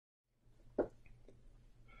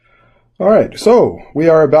All right, so we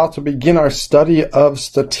are about to begin our study of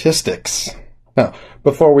statistics. Now,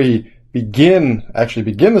 before we actually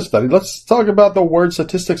begin the study, let's talk about the word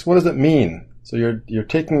statistics. What does it mean? So you're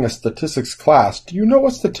taking a statistics class. Do you know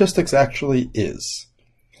what statistics actually is?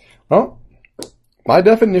 Well, my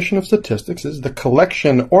definition of statistics is the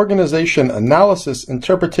collection, organization, analysis,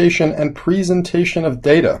 interpretation, and presentation of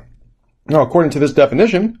data. Now, according to this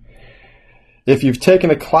definition, if you've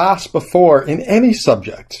taken a class before in any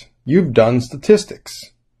subject, you've done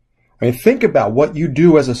statistics. I mean, think about what you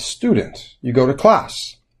do as a student. You go to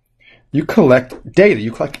class. You collect data.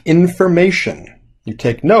 You collect information. You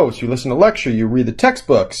take notes. You listen to lecture. You read the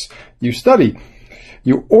textbooks. You study.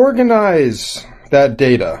 You organize that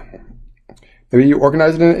data. Maybe you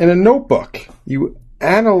organize it in a notebook. You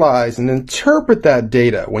analyze and interpret that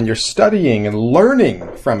data when you're studying and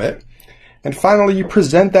learning from it. And finally, you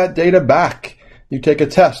present that data back. You take a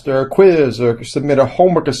test or a quiz or submit a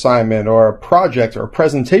homework assignment or a project or a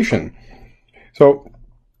presentation. So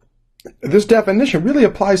this definition really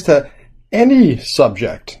applies to any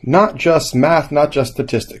subject, not just math, not just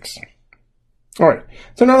statistics. All right,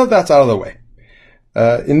 so now that that's out of the way,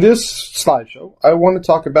 in this slideshow, I want to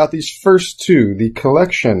talk about these first two, the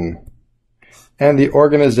collection and the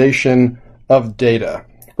organization of data.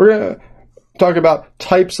 We're going to talk about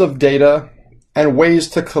types of data and ways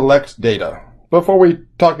to collect data before we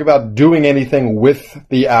talk about doing anything with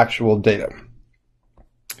the actual data.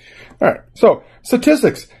 All right, so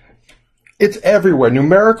statistics, it's everywhere.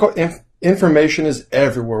 Numerical information is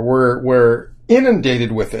everywhere. We're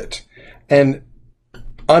inundated with it. And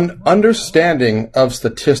an understanding of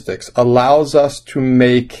statistics allows us to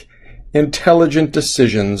make intelligent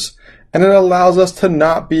decisions, and it allows us to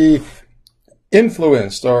not be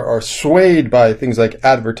influenced or swayed by things like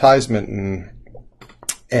advertisement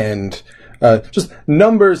and just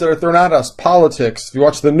numbers that are thrown at us, politics, if you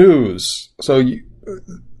watch the news. So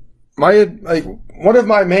one of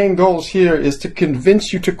my main goals here is to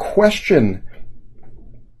convince you to question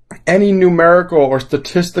any numerical or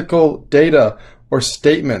statistical data or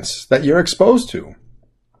statements that you're exposed to.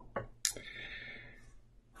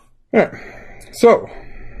 Yeah. So,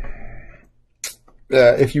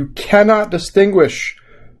 if you cannot distinguish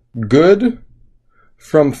good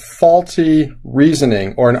from faulty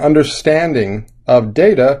reasoning or an understanding of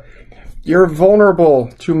data, you're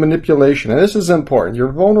vulnerable to manipulation. And this is important.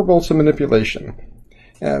 You're vulnerable to manipulation.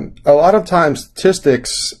 And a lot of times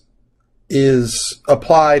statistics is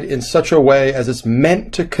applied in such a way as it's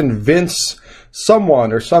meant to convince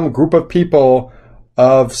someone or some group of people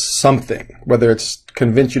of something, whether it's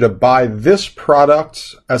convince you to buy this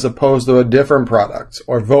product as opposed to a different product,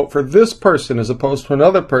 or vote for this person as opposed to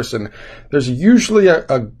another person. There's usually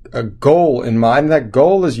a goal in mind. That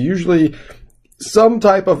goal is usually some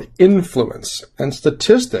type of influence. And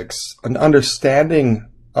statistics, an understanding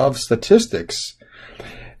of statistics,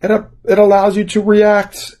 it allows you to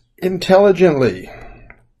react intelligently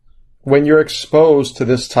when you're exposed to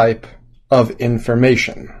this type of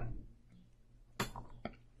information.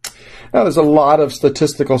 Now, there's a lot of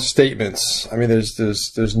statistical statements. I mean,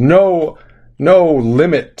 there's no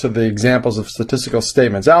limit to the examples of statistical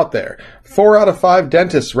statements out there. 4 out of 5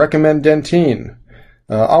 dentists recommend Dentyne.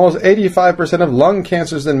 Almost 85% of lung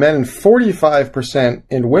cancers in men and 45%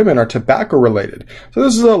 in women are tobacco related. So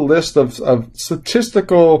this is a list of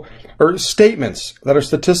statistical or statements that are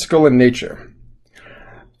statistical in nature.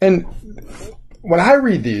 And when I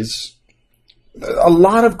read these, a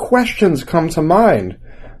lot of questions come to mind.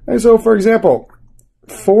 And so, for example,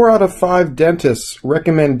 4 out of 5 dentists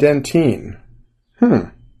recommend Dentyne.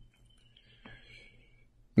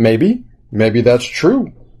 Maybe that's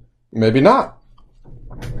true. Maybe not.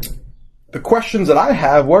 The questions that I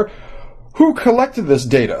have were, who collected this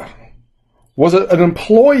data? Was it an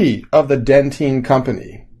employee of the Dentyne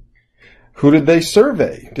company? Who did they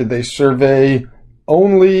survey? Did they survey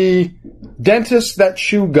only dentists that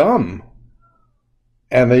chew gum?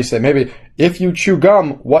 And they say, maybe, if you chew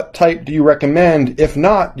gum, what type do you recommend? If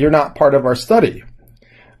not, you're not part of our study.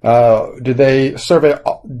 Did they survey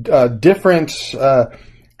different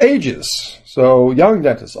ages? So young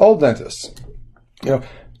dentists, old dentists.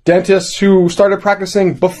 Dentists who started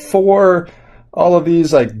practicing before all of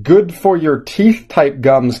these like good for your teeth type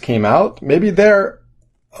gums came out, maybe they're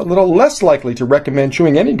a little less likely to recommend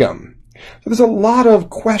chewing any gum. So there's a lot of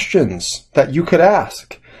questions that you could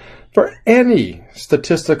ask for any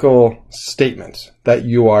statistical statement that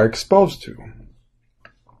you are exposed to.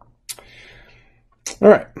 All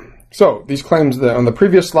right. So these claims on the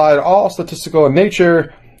previous slide, all statistical in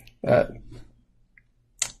nature.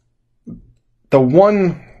 The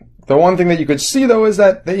one thing that you could see, though, is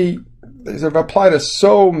that these apply to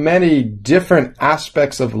so many different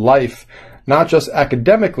aspects of life, not just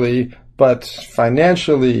academically, but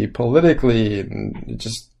financially, politically, and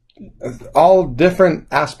just all different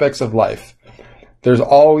aspects of life. There's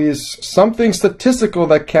always something statistical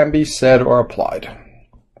that can be said or applied.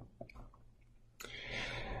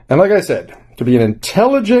 And like I said, to be an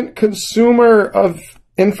intelligent consumer of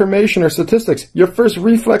information or statistics, your first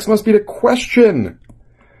reflex must be to question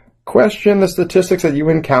the statistics that you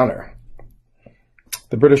encounter.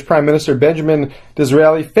 The British Prime Minister Benjamin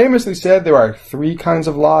Disraeli famously said there are three kinds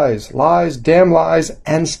of lies: lies, damn lies,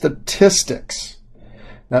 and statistics.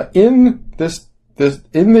 Now, in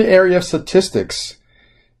in the area of statistics,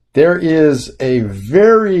 there is a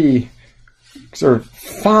very sort of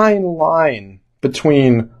fine line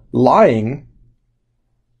between lying,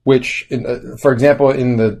 which, for example,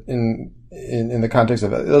 in the context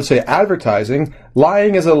of, let's say, advertising,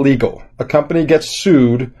 lying is illegal. A company gets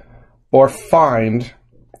sued or fined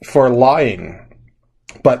for lying.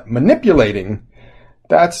 But manipulating,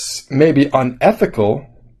 that's maybe unethical,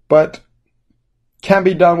 but can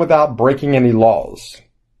be done without breaking any laws.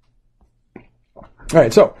 All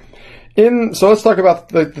right, so let's talk about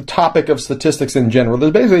the topic of statistics in general.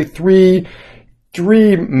 There's basically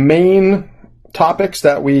three main topics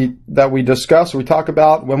that we discuss, we talk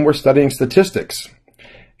about when we're studying statistics.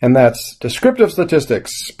 And that's descriptive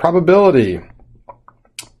statistics, probability,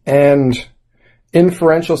 and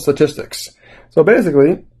inferential statistics. So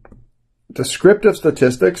basically, descriptive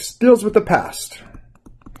statistics deals with the past.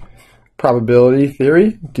 Probability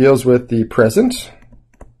theory deals with the present.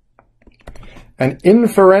 And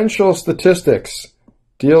inferential statistics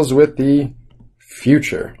deals with the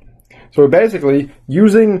future. So we're basically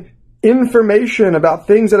using information about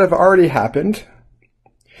things that have already happened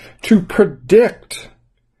to predict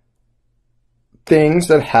things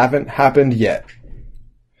that haven't happened yet.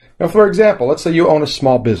 Now, for example, let's say you own a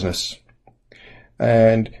small business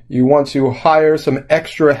and you want to hire some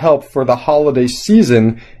extra help for the holiday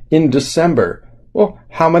season in December. Well,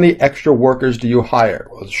 how many extra workers do you hire?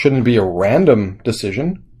 Well, it shouldn't be a random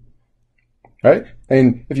decision, right? I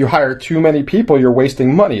mean, if you hire too many people, you're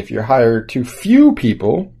wasting money. If you hire too few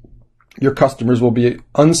people, your customers will be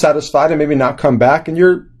unsatisfied and maybe not come back, and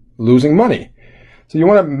you're losing money. So you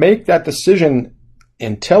want to make that decision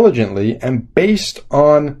intelligently and based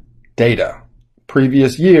on data,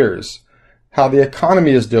 previous years, how the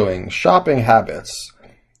economy is doing, shopping habits,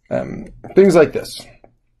 things like this.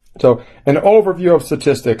 So an overview of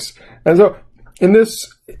statistics. And so in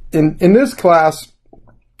this class,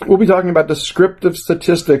 we'll be talking about descriptive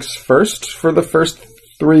statistics first for the first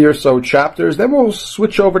 3 or so chapters. Then we'll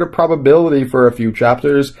switch over to probability for a few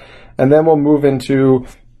chapters, and then we'll move into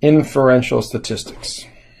inferential statistics.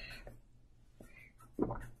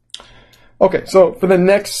 Okay, so for the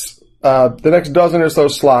next dozen or so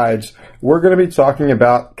slides, we're going to be talking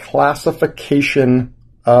about classification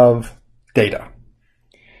of data.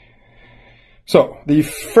 So the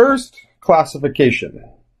first classification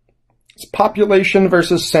is population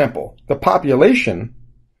versus sample. The population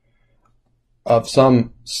of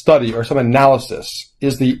some study or some analysis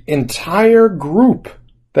is the entire group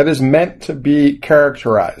that is meant to be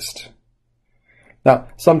characterized. Now,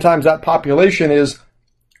 sometimes that population is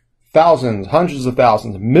thousands, hundreds of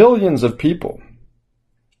thousands, millions of people,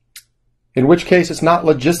 in which case it's not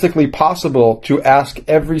logistically possible to ask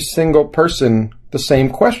every single person the same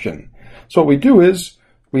question. So what we do is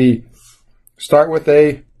we start with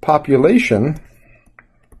a population,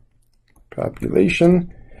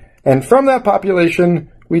 and from that population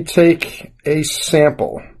we take a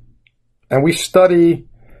sample and we study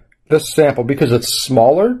the sample because it's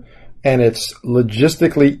smaller and it's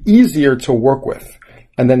logistically easier to work with.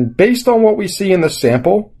 And then based on what we see in the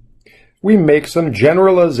sample, we make some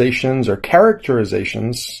generalizations or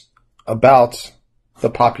characterizations about the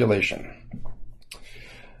population.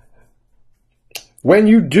 When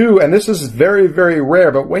you do, and this is very, very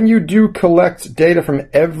rare, but when you do collect data from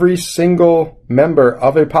every single member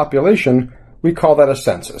of a population, we call that a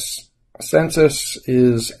census. A census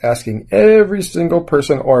is asking every single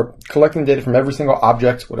person or collecting data from every single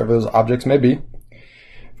object, whatever those objects may be.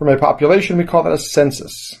 From a population, we call that a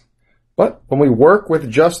census. But when we work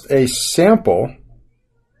with just a sample,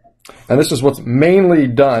 and this is what's mainly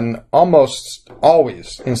done almost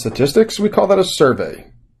always in statistics, we call that a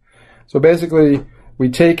survey. So basically, we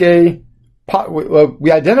take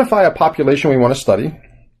we identify a population we want to study.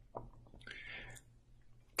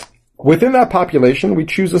 Within that population, we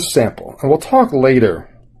choose a sample. And we'll talk later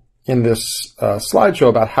in this slideshow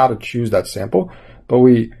about how to choose that sample. But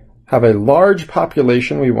we have a large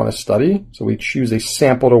population we want to study, so we choose a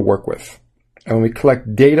sample to work with. And when we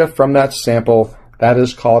collect data from that sample, that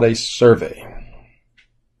is called a survey.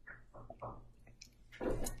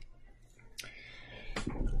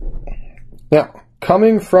 Now,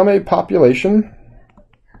 coming from a population,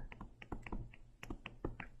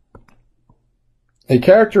 a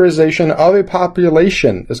characterization of a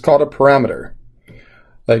population is called a parameter.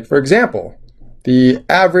 Like, for example, the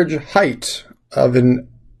average height of an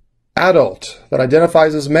adult that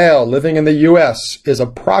identifies as male living in the U.S. is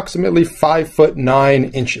approximately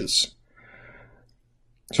 5'9".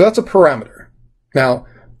 So that's a parameter. Now,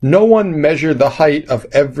 no one measured the height of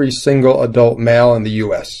every single adult male in the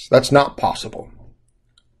U.S. That's not possible.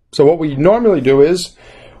 So what we normally do is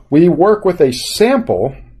we work with a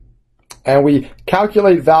sample and we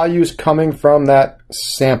calculate values coming from that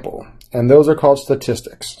sample. And those are called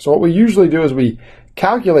statistics. So what we usually do is we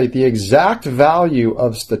calculate the exact value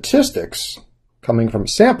of statistics coming from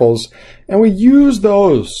samples, and we use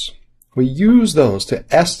those to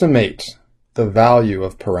estimate the value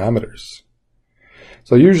of parameters.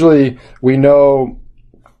 So usually we know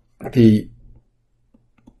the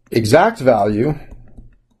exact value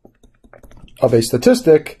of a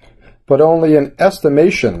statistic, but only an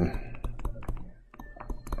estimation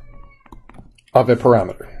of a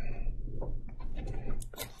parameter.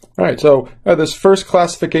 All right, so this first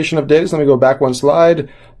classification of data, so let me go back one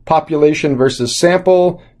slide, population versus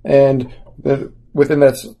sample, and within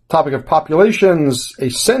that topic of populations, a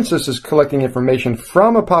census is collecting information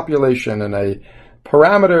from a population, and a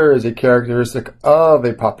parameter is a characteristic of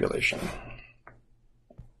a population.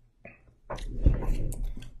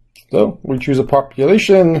 So we choose a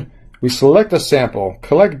population, we select a sample,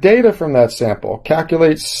 collect data from that sample,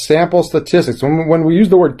 calculate sample statistics. When we use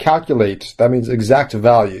the word calculate, that means exact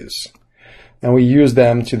values. And we use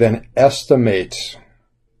them to then estimate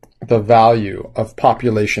the value of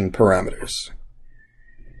population parameters.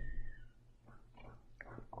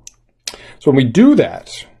 So when we do that,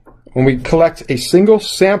 when we collect a single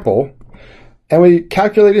sample and we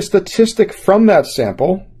calculate a statistic from that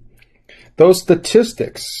sample, those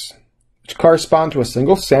statistics, which correspond to a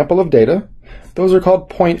single sample of data, those are called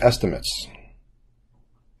point estimates.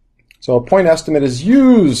 So a point estimate is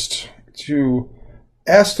used to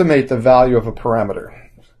estimate the value of a parameter.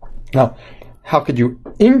 Now, how could you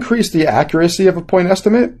increase the accuracy of a point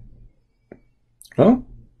estimate? Well,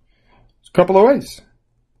 there's a couple of ways.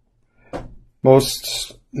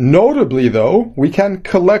 Most notably, though, we can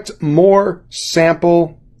collect more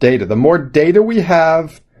sample data. The more data we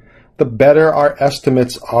have, the better our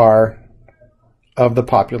estimates are of the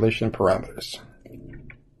population parameters.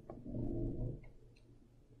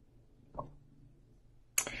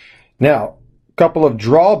 Now, a couple of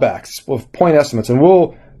drawbacks with point estimates, and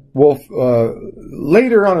we'll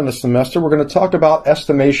later on in the semester we're going to talk about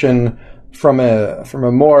estimation from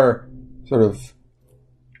a more sort of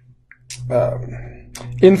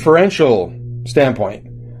inferential standpoint.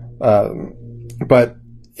 But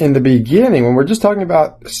in the beginning, when we're just talking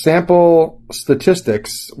about sample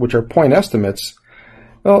statistics, which are point estimates,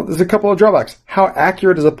 well, there's a couple of drawbacks. How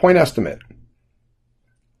accurate is a point estimate?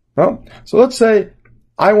 Well, so let's say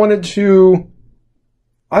I wanted to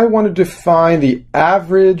find the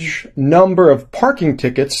average number of parking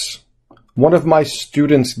tickets one of my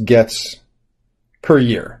students gets per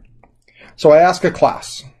year. So I ask a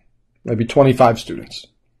class, maybe 25 students.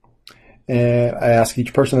 And I ask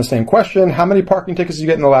each person the same question: how many parking tickets did you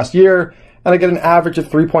get in the last year? And I get an average of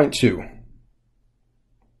 3.2.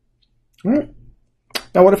 All right.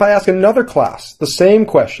 Now, what if I ask another class the same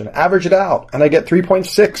question, average it out, and I get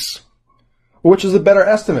 3.6? Which is a better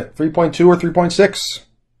estimate, 3.2 or 3.6?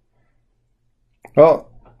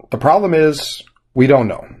 Well, the problem is we don't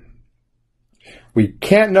know. We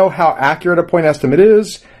can't know how accurate a point estimate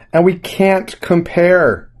is, and we can't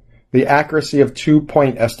compare the accuracy of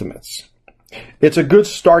 2-point estimates. It's a good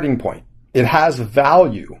starting point. It has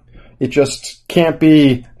value. It just can't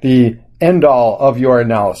be the end-all of your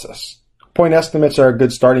analysis. Point estimates are a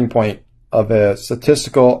good starting point of a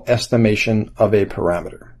statistical estimation of a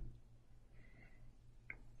parameter.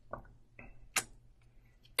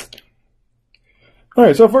 All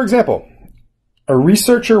right, so for example, a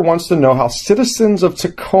researcher wants to know how citizens of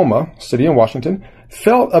Tacoma, city in Washington,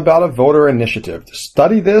 felt about a voter initiative. To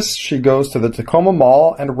study this, she goes to the Tacoma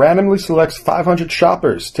Mall and randomly selects 500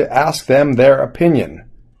 shoppers to ask them their opinion.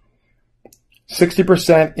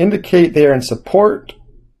 60% indicate they are in support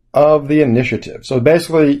of the initiative. So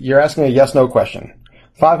basically, you're asking a yes-no question.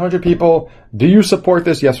 500 people, do you support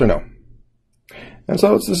this, yes or no? And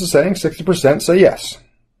so this is saying 60% say yes.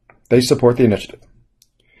 They support the initiative.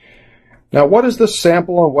 Now, what is the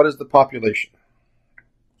sample and what is the population?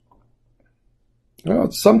 Well,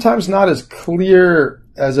 it's sometimes not as clear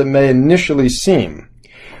as it may initially seem.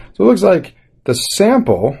 So it looks like the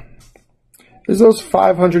sample is those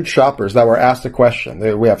 500 shoppers that were asked a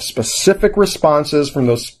question. We have specific responses from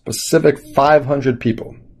those specific 500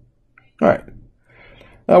 people. All right.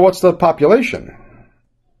 Now, what's the population?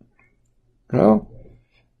 Well,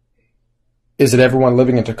 is it everyone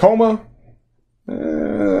living in Tacoma?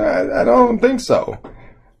 I don't think so.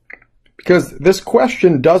 Because this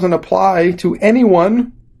question doesn't apply to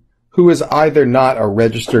anyone who is either not a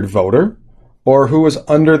registered voter or who is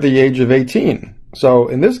under the age of 18. So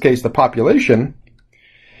in this case, the population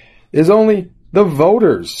is only the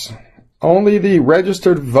voters, only the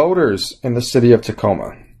registered voters in the city of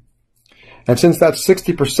Tacoma. And since that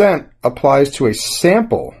 60% applies to a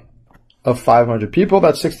sample of 500 people,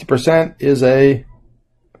 that 60% is a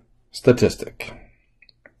statistic.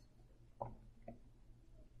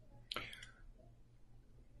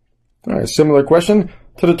 All right, similar question.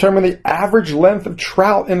 To determine the average length of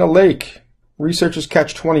trout in a lake, researchers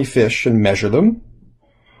catch 20 fish and measure them.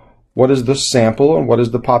 What is the sample and what is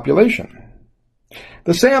the population?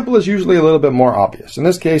 The sample is usually a little bit more obvious. In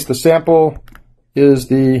this case, the sample is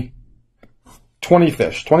the 20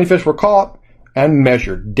 fish. 20 fish were caught and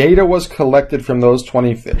measured. Data was collected from those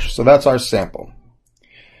 20 fish. So that's our sample.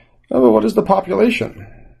 Oh, what is the population?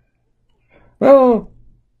 Well,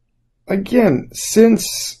 again,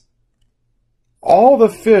 since all the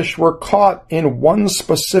fish were caught in one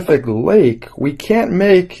specific lake, we can't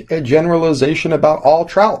make a generalization about all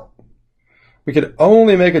trout. We could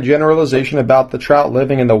only make a generalization about the trout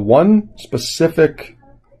living in the one specific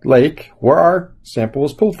lake where our sample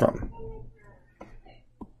was pulled from.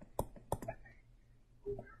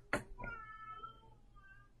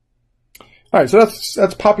 All right, so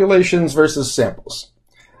that's populations versus samples.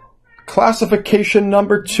 Classification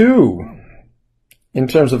number 2 in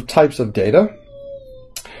terms of types of data.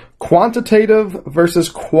 Quantitative versus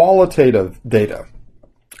qualitative data.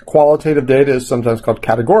 Qualitative data is sometimes called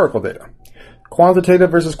categorical data.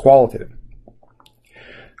 Quantitative versus qualitative.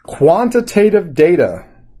 Quantitative data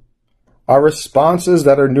are responses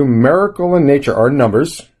that are numerical in nature, are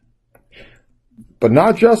numbers, but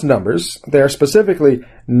not just numbers. They are specifically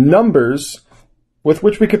numbers with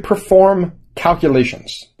which we could perform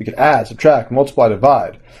calculations. We could add, subtract, multiply,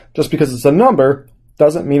 divide. Just because it's a number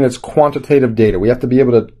doesn't mean it's quantitative data. We have to be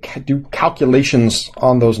able to do calculations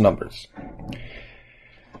on those numbers.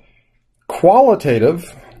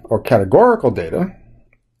 Qualitative or categorical data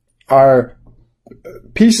are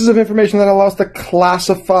pieces of information that allow us to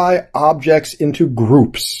classify objects into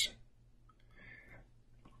groups.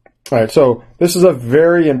 All right, so this is a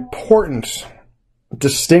very important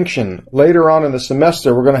distinction. Later on in the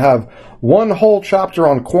semester, we're going to have one whole chapter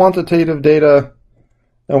on quantitative data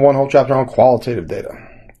and one whole chapter on qualitative data,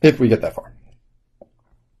 if we get that far.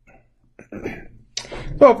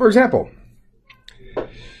 So, for example,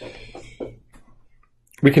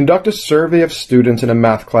 we conduct a survey of students in a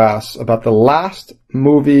math class about the last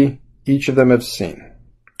movie each of them have seen.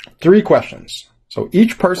 3 questions. So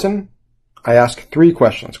each person, I ask 3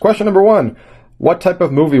 questions. Question number 1, what type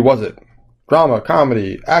of movie was it? Drama,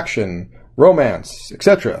 comedy, action, romance,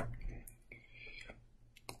 etc.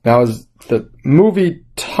 Now, is the movie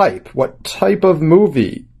type, what type of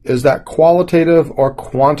movie? Is that qualitative or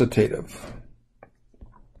quantitative?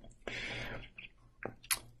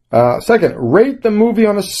 Second, rate the movie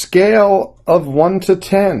on a scale of 1 to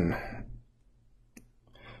 10.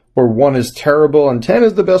 Where 1 is terrible and 10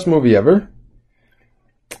 is the best movie ever.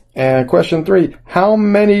 And question 3, how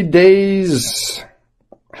many days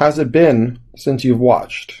has it been since you've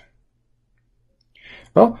watched?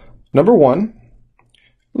 Well, number 1,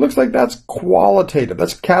 it looks like that's qualitative.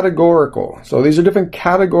 That's categorical. So these are different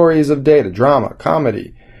categories of data. Drama,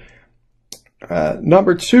 comedy.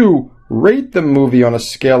 Number 2, rate the movie on a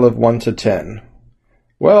scale of 1 to 10.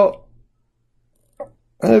 Well,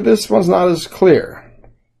 this one's not as clear.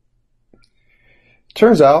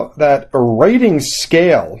 Turns out that a rating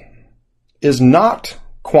scale is not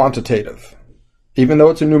quantitative. Even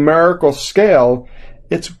though it's a numerical scale,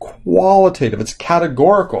 it's qualitative. It's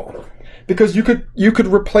categorical. Because you could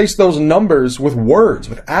replace those numbers with words,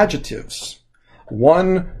 with adjectives.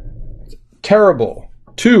 1, terrible.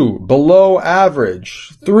 2, below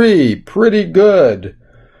average. 3, pretty good.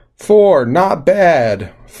 4, not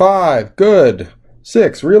bad. 5, good.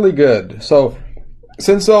 6, really good. So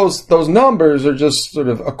since those numbers are just sort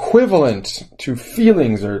of equivalent to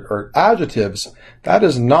feelings or adjectives, that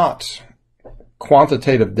is not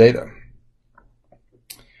quantitative data.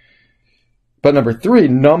 But number 3,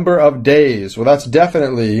 number of days. Well, that's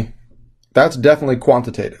definitely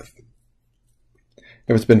quantitative.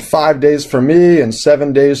 If it's been 5 days for me and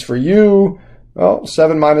 7 days for you, well,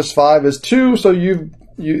 7 minus 5 is 2, so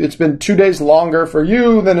it's been 2 days longer for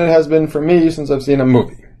you than it has been for me since I've seen a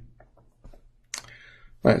movie. All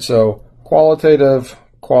right, so qualitative,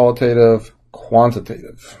 qualitative,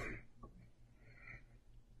 quantitative.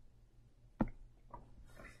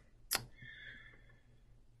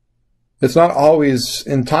 It's not always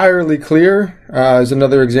entirely clear. As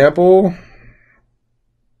another example,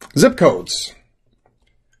 zip codes.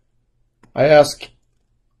 I ask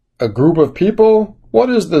a group of people, what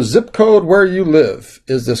is the zip code where you live?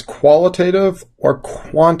 Is this qualitative or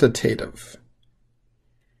quantitative?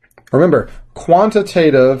 Remember,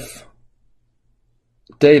 quantitative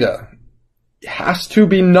data has to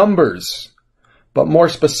be numbers, but more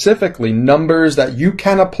specifically, numbers that you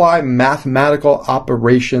can apply mathematical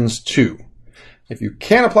operations to. If you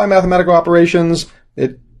can't apply mathematical operations,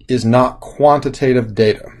 it is not quantitative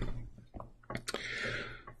data.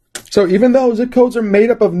 So even though zip codes are made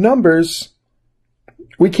up of numbers,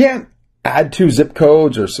 we can't add 2 zip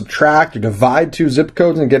codes or subtract or divide 2 zip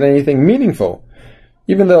codes and get anything meaningful.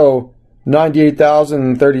 Even though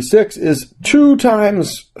 98,036 is 2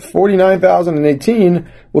 times 49,018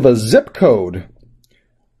 with a zip code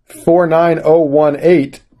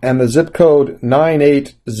 49018 and the zip code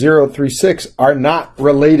 98036 are not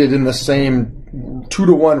related in the same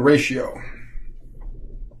 2-to-1 ratio.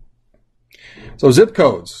 So zip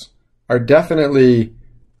codes are definitely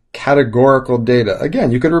categorical data.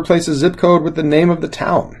 Again, you could replace a zip code with the name of the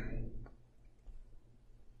town.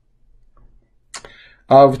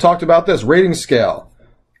 We've talked about this, rating scale.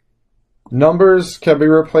 Numbers can be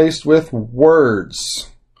replaced with words.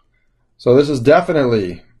 So this is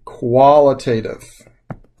definitely qualitative.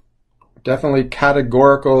 Definitely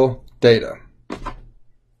categorical data.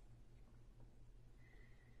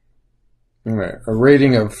 All right. A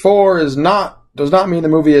rating of 4 does not mean the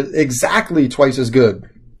movie is exactly twice as good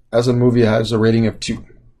as a movie that has a rating of 2.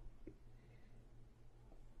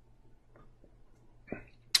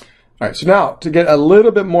 All right, so now to get a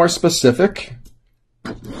little bit more specific,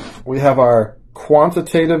 we have our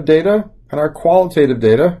quantitative data and our qualitative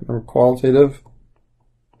data. Remember, qualitative,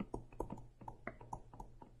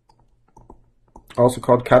 also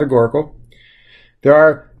called categorical. There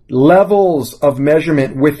are levels of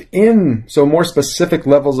measurement within, so more specific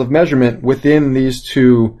levels of measurement within these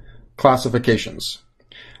 2 classifications.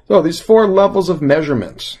 So these 4 levels of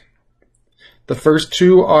measurement. The first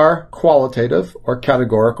 2 are qualitative or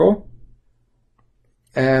categorical,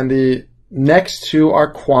 and the next 2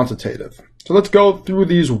 are quantitative. So let's go through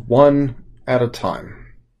these one at a time.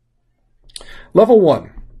 Level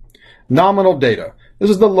 1, nominal data. This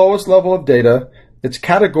is the lowest level of data. It's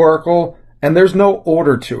categorical, and there's no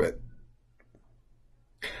order to it.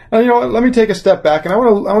 Now, you know what? Let me take a step back, and I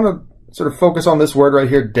want to sort of focus on this word right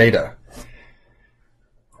here, data.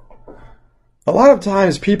 A lot of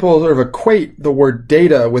times people sort of equate the word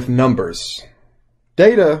data with numbers.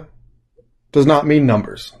 Data does not mean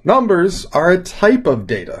numbers. Numbers are a type of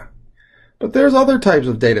data. But there's other types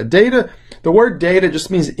of data. The word data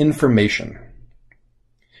just means information.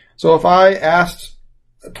 So if I asked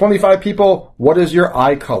 25 people, what is your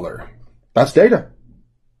eye color? That's data.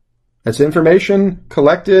 It's information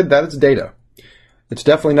collected, that is data. It's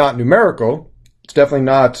definitely not numerical. It's definitely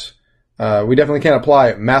not, we definitely can't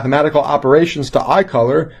apply mathematical operations to eye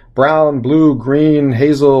color, brown, blue, green,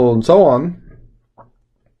 hazel, and so on.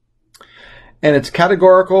 And it's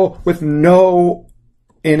categorical with no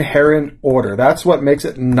inherent order. That's what makes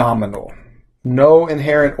it nominal. No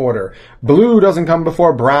inherent order. Blue doesn't come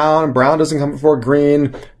before brown. Brown doesn't come before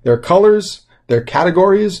green. They're colors, they're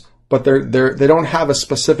categories, but they don't have a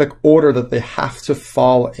specific order that they have to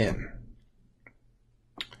fall in.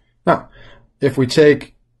 Now, if we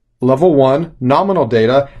take level 1, nominal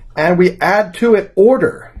data, and we add to it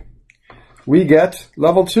order, we get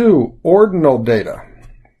level 2, ordinal data.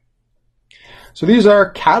 So these are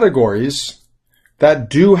categories that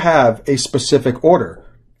do have a specific order.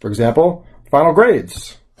 For example, final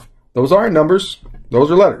grades. Those aren't numbers, those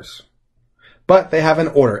are letters. But they have an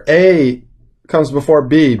order. A comes before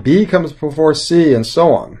B, B comes before C, and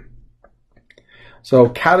so on. So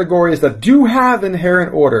categories that do have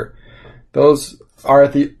inherent order, those are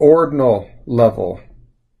at the ordinal level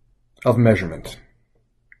of measurement.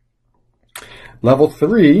 Level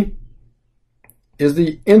 3 is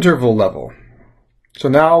the interval level. So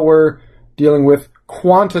now we're dealing with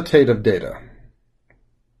quantitative data.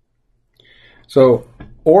 So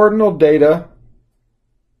ordinal data,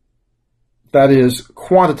 that is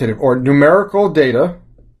quantitative or numerical data,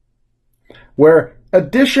 where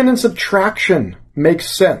addition and subtraction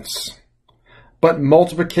makes sense. but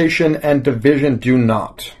multiplication and division do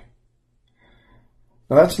not.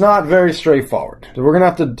 Now that's not very straightforward. So we're going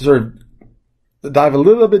to have to sort of dive a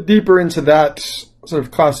little bit deeper into that sort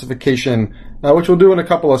of classification, which we'll do in a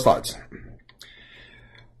couple of slides.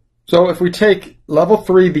 So if we take level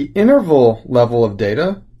 3, the interval level of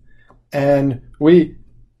data, and we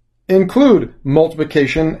include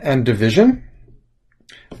multiplication and division,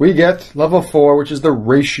 we get level 4, which is the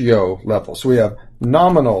ratio level. So we have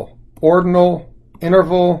nominal, ordinal,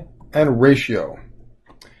 interval, and ratio.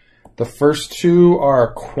 The first two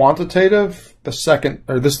are quantitative.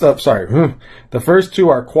 The first two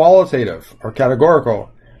are qualitative or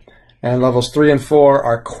categorical, and levels 3 and 4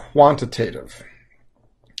 are quantitative.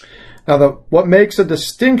 Now, what makes a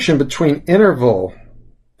distinction between interval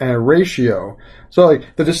and ratio? So,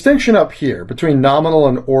 like the distinction up here between nominal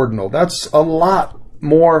and ordinal, that's a lot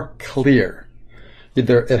more clear.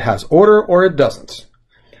 Either it has order or it doesn't.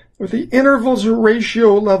 With the intervals or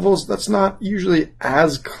ratio levels, that's not usually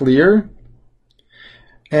as clear.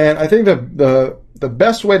 And I think the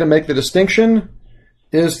best way to make the distinction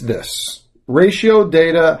is this. Ratio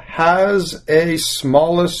data has a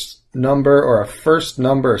smallest number or a first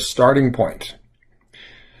number starting point.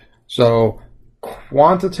 So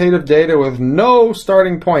quantitative data with no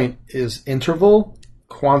starting point is interval.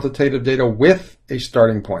 Quantitative data with a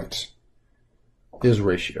starting point is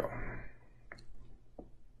ratio.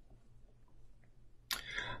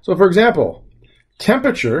 So for example,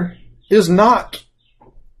 temperature is not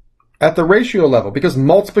at the ratio level because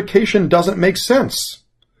multiplication doesn't make sense.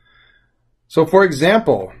 So for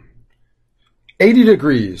example, 80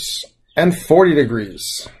 degrees and 40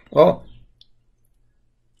 degrees. Well,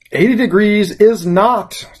 80 degrees is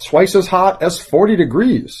not twice as hot as 40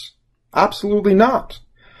 degrees. Absolutely not.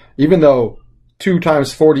 Even though 2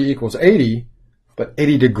 times 40 equals 80, but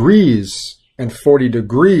 80 degrees and 40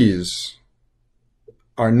 degrees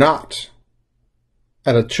are not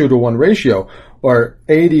at a 2-to-1 ratio, or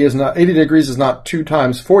 80 degrees is not 2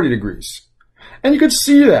 times 40 degrees. And you could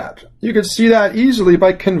see that. You could see that easily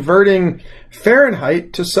by converting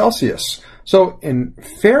Fahrenheit to Celsius. So in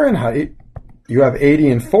Fahrenheit, you have 80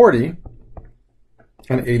 and 40,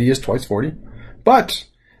 and 80 is twice 40. But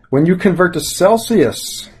when you convert to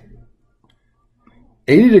Celsius,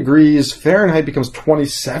 80 degrees Fahrenheit becomes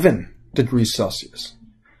 27 degrees Celsius.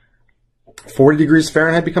 40 degrees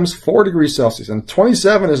Fahrenheit becomes 4 degrees Celsius. And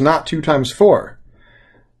 27 is not 2 times 4.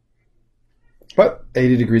 But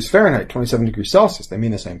 80 degrees Fahrenheit, 27 degrees Celsius, they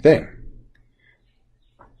mean the same thing.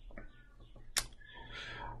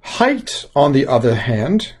 Height, on the other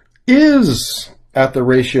hand, is at the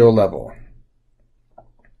ratio level.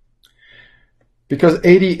 Because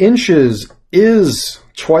 80 inches is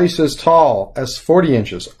twice as tall as 40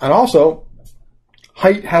 inches. And also,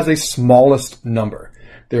 height has a smallest number.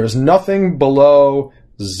 There is nothing below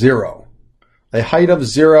 0. A height of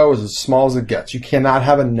 0 is as small as it gets. You cannot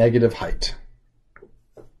have a negative height.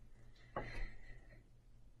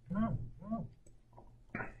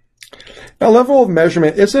 Now, level of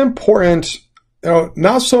measurement is important,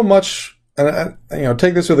 not so much, and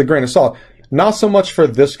take this with a grain of salt, not so much for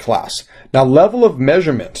this class. Now, level of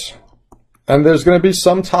measurement, and there's going to be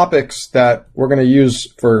some topics that we're going to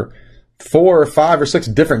use for 4 or 5 or 6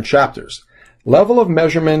 different chapters. Level of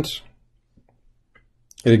measurement,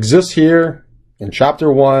 it exists here in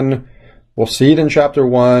chapter 1. We'll see it in chapter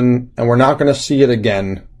 1, and we're not going to see it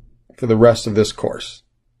again for the rest of this course.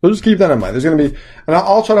 So just keep that in mind. There's going to be, and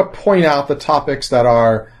I'll try to point out the topics that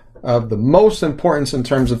are of the most importance in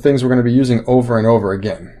terms of things we're going to be using over and over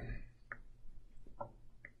again.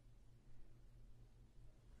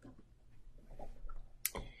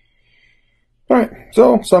 All right,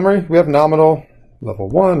 so summary, we have nominal, level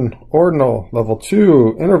 1, ordinal, level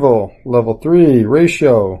 2, interval, level 3,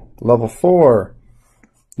 ratio, level 4.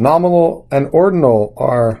 Nominal and ordinal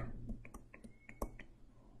are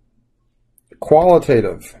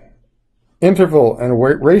qualitative, interval and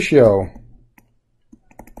ratio,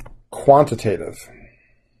 quantitative.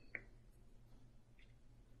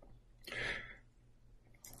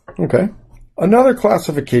 Okay, another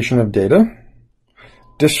classification of data,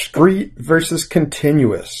 discrete versus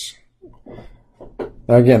continuous.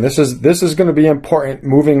 Now again, this is going to be important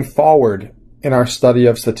moving forward in our study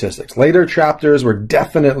of statistics. Later chapters, we're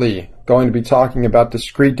definitely going to be talking about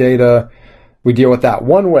discrete data. We deal with that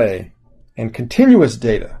one way. And continuous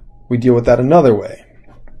data, we deal with that another way.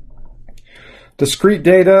 Discrete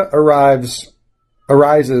data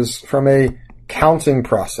arises from a counting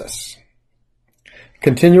process.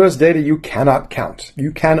 Continuous data you cannot count.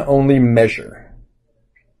 You can only measure.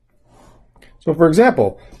 So for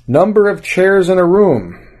example, number of chairs in a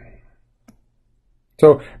room.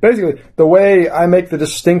 So basically, the way I make the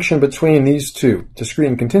distinction between these two, discrete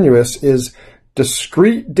and continuous, is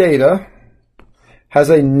discrete data has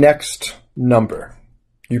a next number.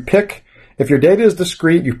 You pick, if your data is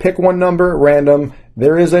discrete, you pick one number at random,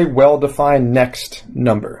 there is a well-defined next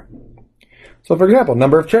number. So for example,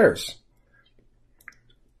 number of chairs.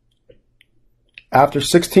 After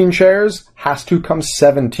 16 chairs, has to come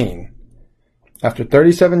 17. After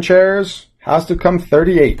 37 chairs, has to come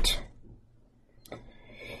 38.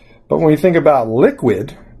 But when we think about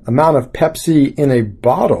liquid, amount of Pepsi in a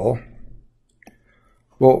bottle,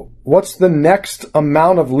 well, what's the next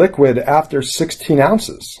amount of liquid after 16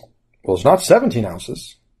 ounces? Well, it's not 17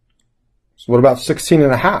 ounces. So what about 16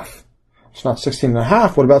 and a half? It's not 16 and a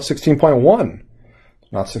half. What about 16.1?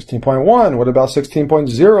 It's not 16.1. What about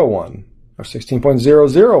 16.01 or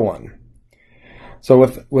 16.001? So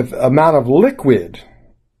with amount of liquid,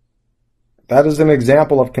 that is an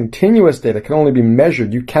example of continuous data. It can only be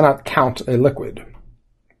measured. You cannot count a liquid.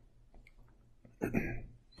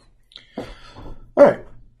 All right.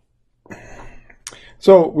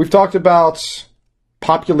 So we've talked about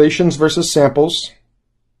populations versus samples,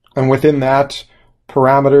 and within that,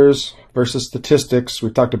 parameters versus statistics.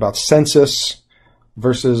 We've talked about census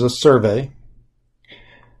versus a survey.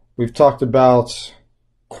 We've talked about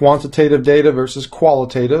quantitative data versus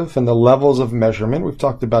qualitative and the levels of measurement. We've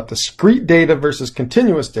talked about discrete data versus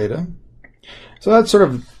continuous data. So that sort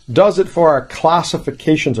of does it for our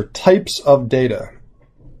classifications or types of data.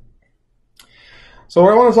 So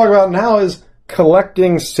what I want to talk about now is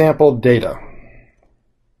collecting sample data.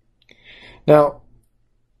 Now,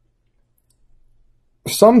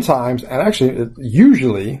 sometimes, and actually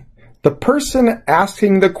usually, the person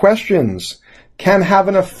asking the questions can have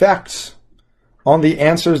an effect on the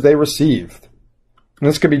answers they received. And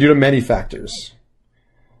this could be due to many factors.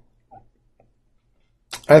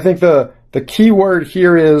 I think the key word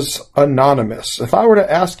here is anonymous. If I were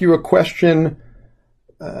to ask you a question,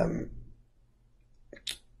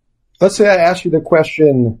 let's say I ask you the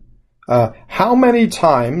question, how many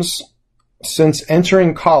times since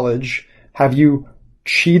entering college have you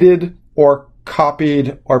cheated or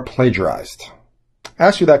copied or plagiarized?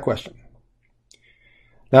 Ask you that question.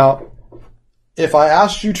 Now, if I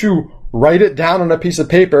asked you to write it down on a piece of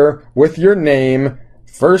paper with your name,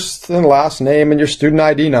 first and last name and your student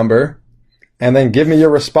ID number, and then give me your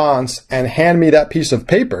response and hand me that piece of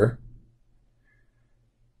paper,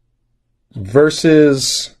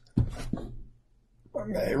 versus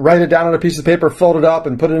write it down on a piece of paper, fold it up,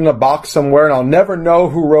 and put it in a box somewhere, and I'll never know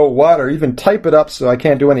who wrote what, or even type it up so I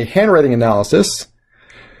can't do any handwriting analysis.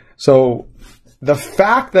 So the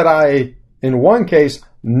fact that I, in one case,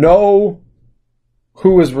 know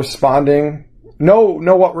who is responding, know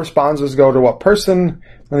what responses go to what person,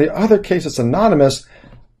 in the other case it's anonymous,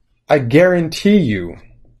 I guarantee you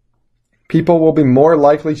people will be more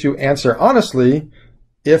likely to answer honestly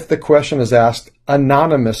if the question is asked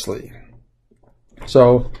anonymously.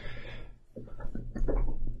 So,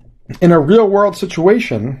 in a real-world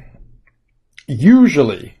situation,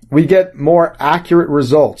 usually we get more accurate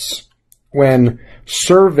results when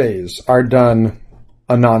surveys are done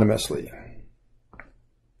anonymously.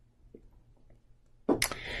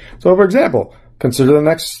 So, for example, consider the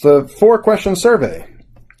next 4-question survey.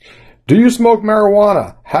 Do you smoke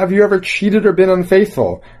marijuana? Have you ever cheated or been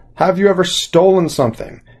unfaithful? Have you ever stolen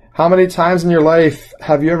something? How many times in your life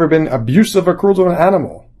have you ever been abusive or cruel to an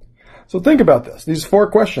animal? So think about this, these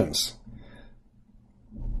 4 questions.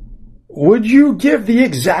 Would you give the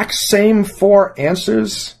exact same 4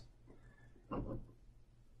 answers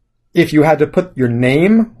if you had to put your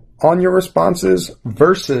name on your responses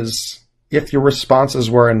versus if your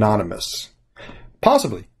responses were anonymous?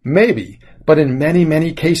 Possibly, maybe, but in many,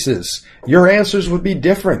 many cases, your answers would be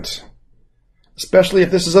different. Especially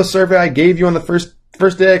if this is a survey I gave you on the first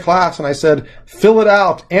day of class and I said, fill it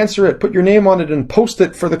out, answer it, put your name on it, and post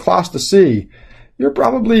it for the class to see. You're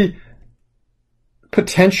probably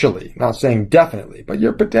potentially, not saying definitely, but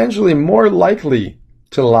you're potentially more likely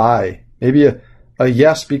to lie. Maybe a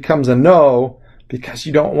yes becomes a no because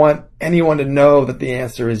you don't want anyone to know that the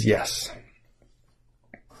answer is yes.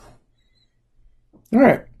 All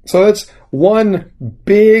right, so that's one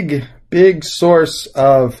big source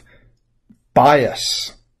of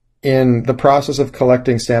bias in the process of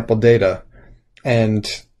collecting sample data. And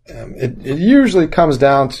it usually comes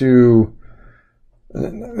down to,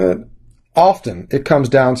 often it comes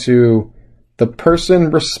down to the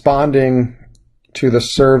person responding to the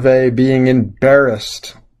survey being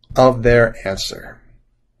embarrassed of their answer.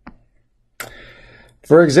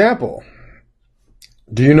 For example,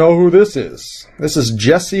 do you know who this is? This is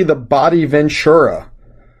Jesse the Body Ventura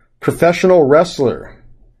professional wrestler,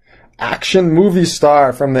 action movie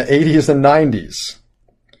star from the 80s and 90s.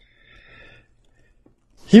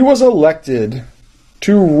 He was elected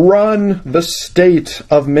to run the state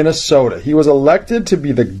of Minnesota. He was elected to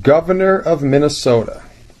be the governor of Minnesota.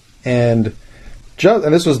 And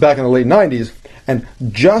this was back in the late 90s. And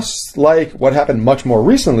just like what happened much more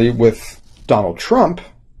recently with Donald Trump,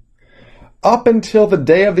 up until the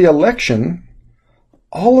day of the election,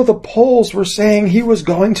 all of the polls were saying he was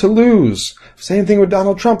going to lose. Same thing with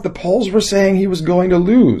Donald Trump. The polls were saying he was going to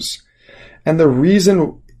lose. And the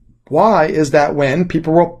reason why is that when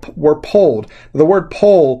people were polled, the word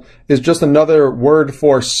poll is just another word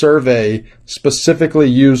for survey specifically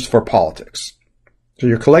used for politics. So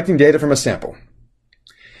you're collecting data from a sample.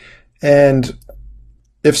 And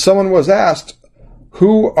if someone was asked,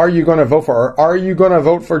 who are you going to vote for? Or are you going to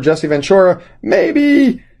vote for Jesse Ventura?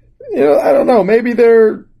 Maybe, I don't know, maybe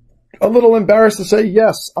they're a little embarrassed to say,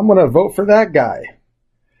 yes, I'm going to vote for that guy.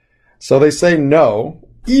 So they say no,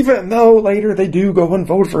 even though later they do go and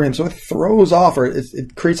vote for him. So it throws off, or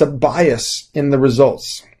it creates a bias in the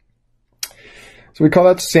results. So we call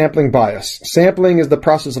that sampling bias. Sampling is the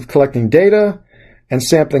process of collecting data, and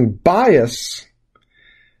sampling bias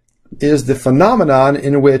is the phenomenon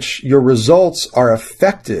in which your results are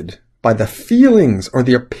affected by the feelings or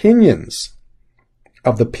the opinions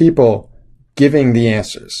of the people giving the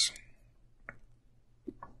answers.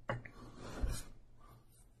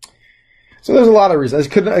 So there's a lot of reasons.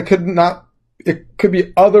 It could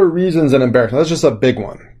be other reasons than embarrassment. That's just a big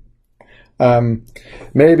one.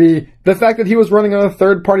 Maybe the fact that he was running on a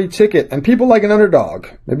third-party ticket and people like an underdog,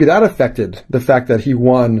 maybe that affected the fact that he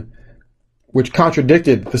won, which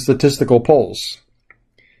contradicted the statistical polls.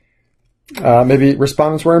 Maybe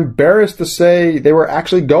respondents were embarrassed to say they were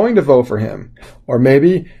actually going to vote for him. Or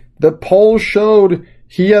maybe the polls showed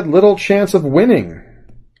he had little chance of winning.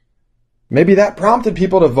 Maybe that prompted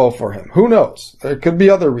people to vote for him. Who knows? There could be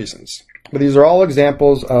other reasons. But these are all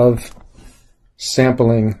examples of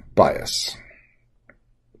sampling bias.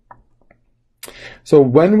 So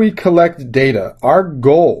when we collect data, our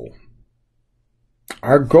goal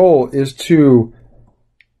is to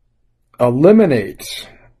eliminate,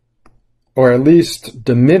 or at least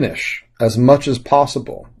diminish as much as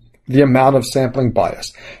possible, the amount of sampling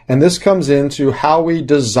bias. And this comes into how we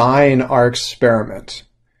design our experiment.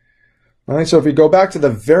 All right, so if we go back to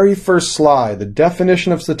the very first slide, the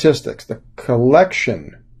definition of statistics, the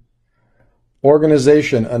collection,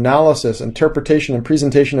 organization, analysis, interpretation, and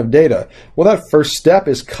presentation of data. Well, that first step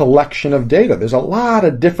is collection of data. There's a lot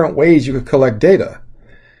of different ways you could collect data.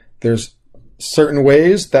 There's certain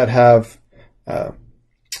ways that have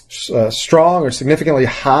strong or significantly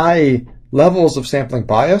high levels of sampling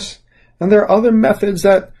bias, and there are other methods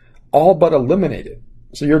that all but eliminate it.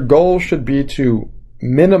 So your goal should be to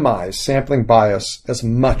minimize sampling bias as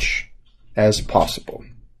much as possible.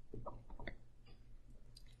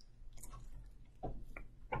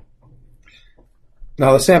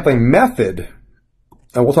 Now the sampling method,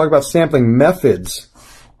 and we'll talk about sampling methods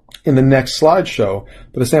in the next slideshow,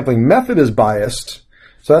 but the sampling method is biased.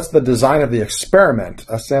 So that's the design of the experiment.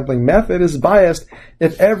 A sampling method is biased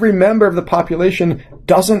if every member of the population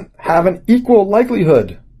doesn't have an equal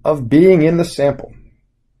likelihood of being in the sample.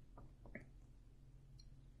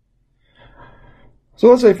 So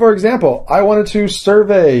let's say, for example, I wanted to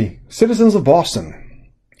survey citizens of Boston.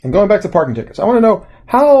 And going back to parking tickets, I want to know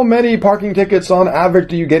how many parking tickets on average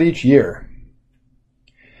do you get each year?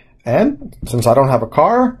 And since I don't have a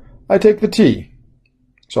car, I take the T.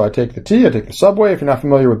 So I take the T, I take the subway. If you're not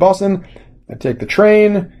familiar with Boston, I take the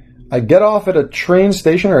train. I get off at a train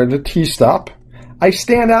station or at a T stop. I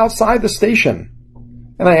stand outside the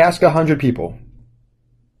station and I ask 100 people,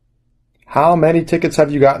 how many tickets have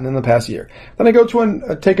you gotten in the past year? Then I go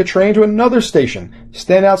to take a train to another station,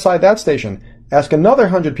 stand outside that station, ask another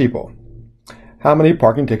 100 people, how many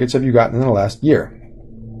parking tickets have you gotten in the last year?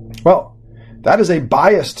 Well, that is a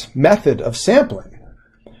biased method of sampling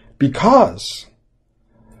because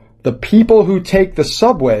the people who take the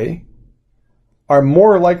subway are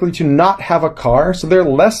more likely to not have a car, so they're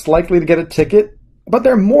less likely to get a ticket, but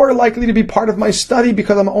they're more likely to be part of my study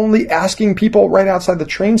because I'm only asking people right outside the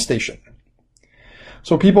train station.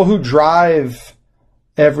 So people who drive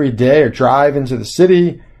every day or drive into the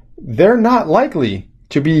city, they're not likely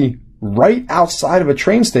to be right outside of a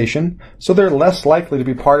train station, so they're less likely to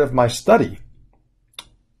be part of my study.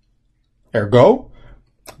 Ergo,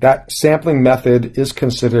 that sampling method is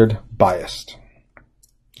considered biased.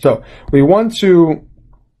 So we want to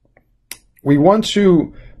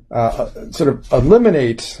sort of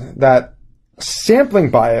eliminate that sampling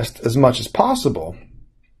bias as much as possible.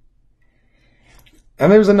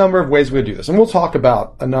 And there's a number of ways we do this, and we'll talk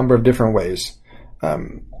about a number of different ways.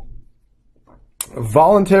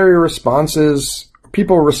 Voluntary responses,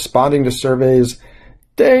 people responding to surveys,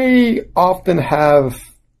 they often have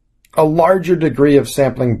a larger degree of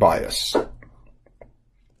sampling bias.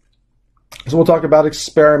 So we'll talk about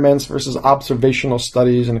experiments versus observational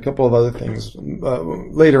studies and a couple of other things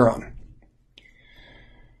later on.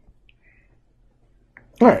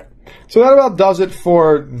 All right, so that about does it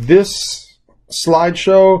for this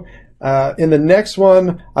slideshow. In the next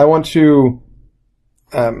one, I want to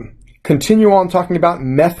continue on talking about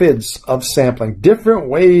methods of sampling, different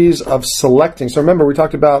ways of selecting. So remember, we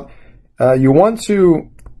talked about you want to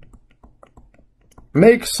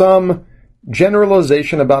make some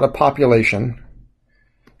generalization about a population.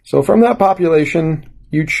 So from that population,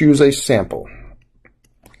 you choose a sample.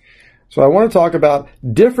 So I want to talk about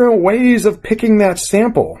different ways of picking that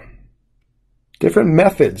sample, different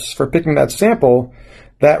methods for picking that sample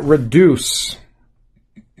that reduce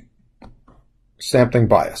sampling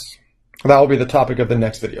bias. That will be the topic of the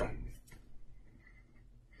next video.